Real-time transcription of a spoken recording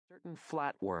certain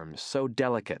flatworms so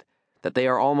delicate that they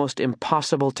are almost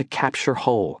impossible to capture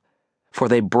whole, for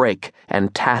they break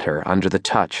and tatter under the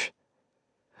touch.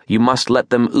 You must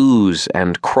let them ooze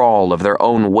and crawl of their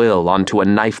own will onto a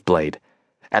knife blade,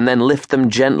 and then lift them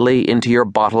gently into your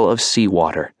bottle of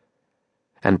seawater.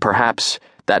 And perhaps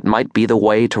that might be the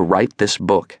way to write this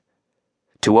book,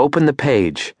 to open the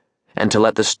page and to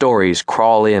let the stories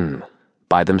crawl in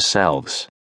by themselves.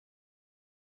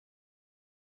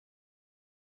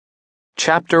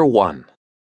 Chapter 1.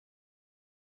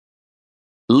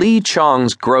 Lee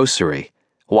Chong's grocery,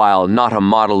 while not a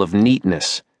model of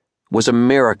neatness, was a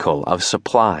miracle of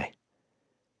supply.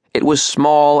 It was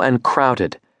small and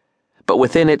crowded, but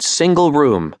within its single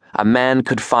room a man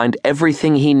could find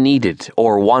everything he needed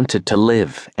or wanted to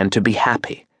live and to be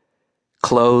happy.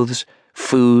 Clothes,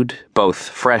 food, both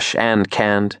fresh and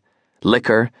canned,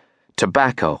 liquor,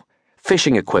 tobacco,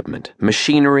 fishing equipment,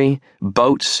 machinery,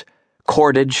 boats,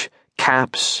 cordage,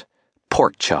 caps,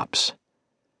 pork chops.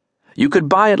 You could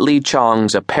buy at Lee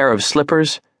Chong's a pair of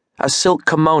slippers, a silk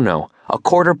kimono, a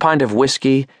quarter pint of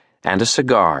whiskey, and a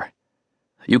cigar.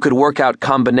 You could work out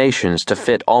combinations to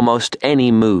fit almost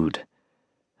any mood.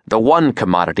 The one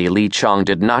commodity Lee Chong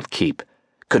did not keep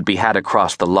could be had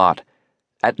across the lot,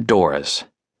 at Dora's.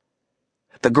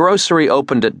 The grocery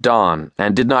opened at dawn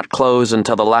and did not close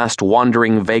until the last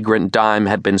wandering vagrant dime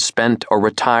had been spent or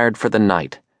retired for the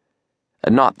night.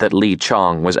 Not that Lee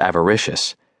Chong was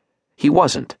avaricious. He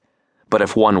wasn't, but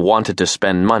if one wanted to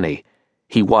spend money,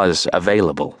 he was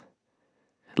available.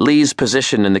 Lee's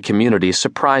position in the community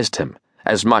surprised him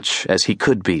as much as he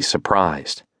could be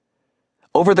surprised.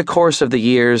 Over the course of the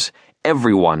years,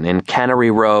 everyone in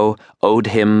Cannery Row owed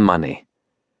him money.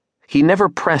 He never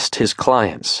pressed his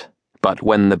clients, but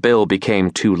when the bill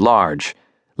became too large,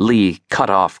 Lee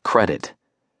cut off credit.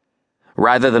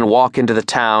 Rather than walk into the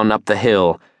town up the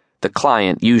hill, the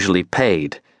client usually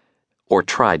paid, or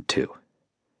tried to.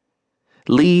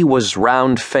 Lee was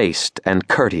round-faced and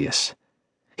courteous.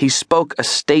 He spoke a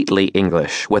stately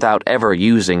English without ever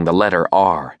using the letter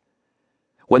R.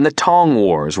 When the Tong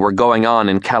Wars were going on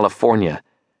in California,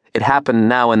 it happened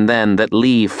now and then that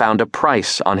Lee found a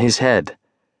price on his head.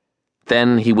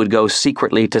 Then he would go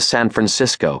secretly to San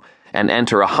Francisco and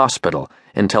enter a hospital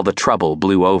until the trouble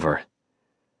blew over.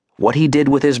 What he did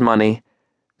with his money,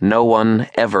 no one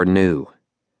ever knew.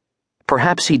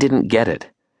 Perhaps he didn't get it.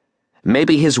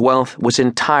 Maybe his wealth was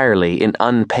entirely in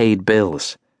unpaid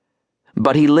bills.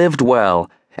 But he lived well,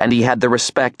 and he had the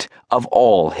respect of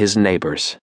all his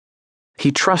neighbors.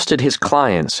 He trusted his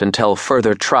clients until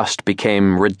further trust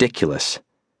became ridiculous.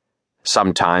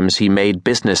 Sometimes he made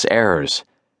business errors,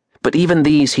 but even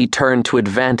these he turned to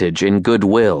advantage in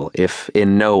goodwill, if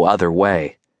in no other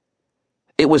way.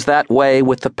 It was that way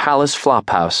with the Palace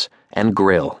Flophouse and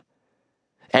Grill.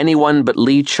 Anyone but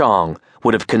Lee Chong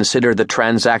would have considered the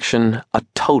transaction a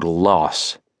total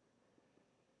loss.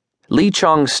 Lee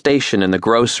Chong's station in the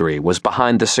grocery was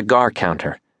behind the cigar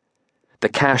counter. The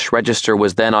cash register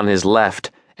was then on his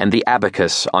left and the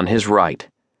abacus on his right.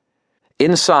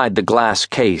 Inside the glass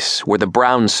case were the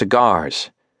brown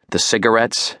cigars, the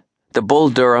cigarettes, the Bull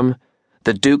Durham,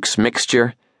 the Duke's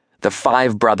Mixture, the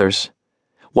Five Brothers,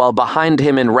 while behind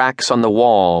him in racks on the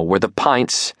wall were the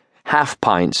pints,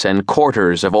 half-pints, and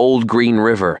quarters of Old Green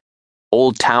River,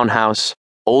 Old Townhouse,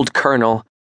 Old Colonel,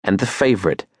 and the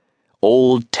favorite,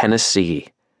 Old Tennessee,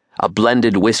 a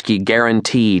blended whiskey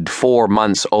guaranteed 4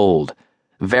 months old,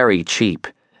 very cheap,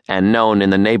 and known in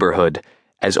the neighborhood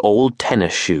as Old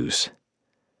Tennis Shoes.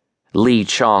 Lee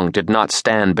Chong did not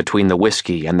stand between the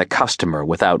whiskey and the customer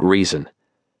without reason.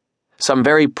 Some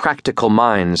very practical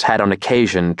minds had on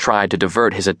occasion tried to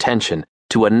divert his attention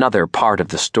to another part of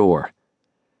the store.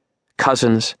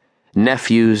 Cousins,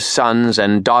 nephews, sons,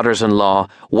 and daughters-in-law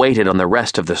waited on the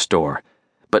rest of the store,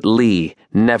 but Lee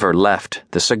never left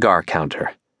the cigar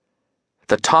counter.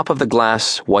 The top of the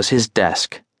glass was his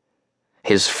desk.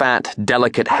 His fat,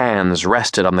 delicate hands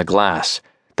rested on the glass,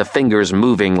 the fingers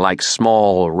moving like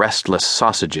small, restless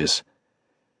sausages.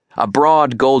 A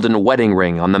broad golden wedding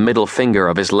ring on the middle finger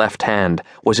of his left hand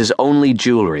was his only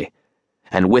jewelry,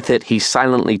 and with it he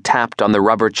silently tapped on the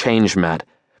rubber change mat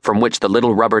from which the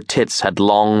little rubber tits had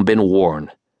long been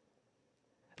worn.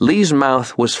 Lee's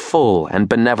mouth was full and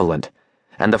benevolent,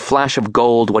 and the flash of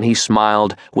gold when he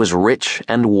smiled was rich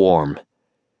and warm.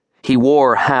 He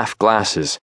wore half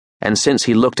glasses, and since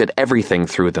he looked at everything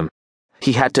through them,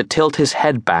 he had to tilt his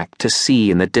head back to see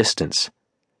in the distance.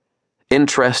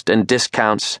 Interest and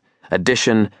discounts,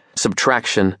 addition,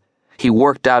 subtraction, he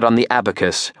worked out on the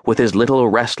abacus with his little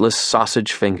restless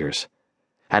sausage fingers,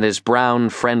 and his brown,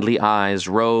 friendly eyes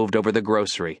roved over the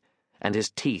grocery, and his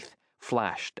teeth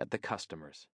flashed at the customers.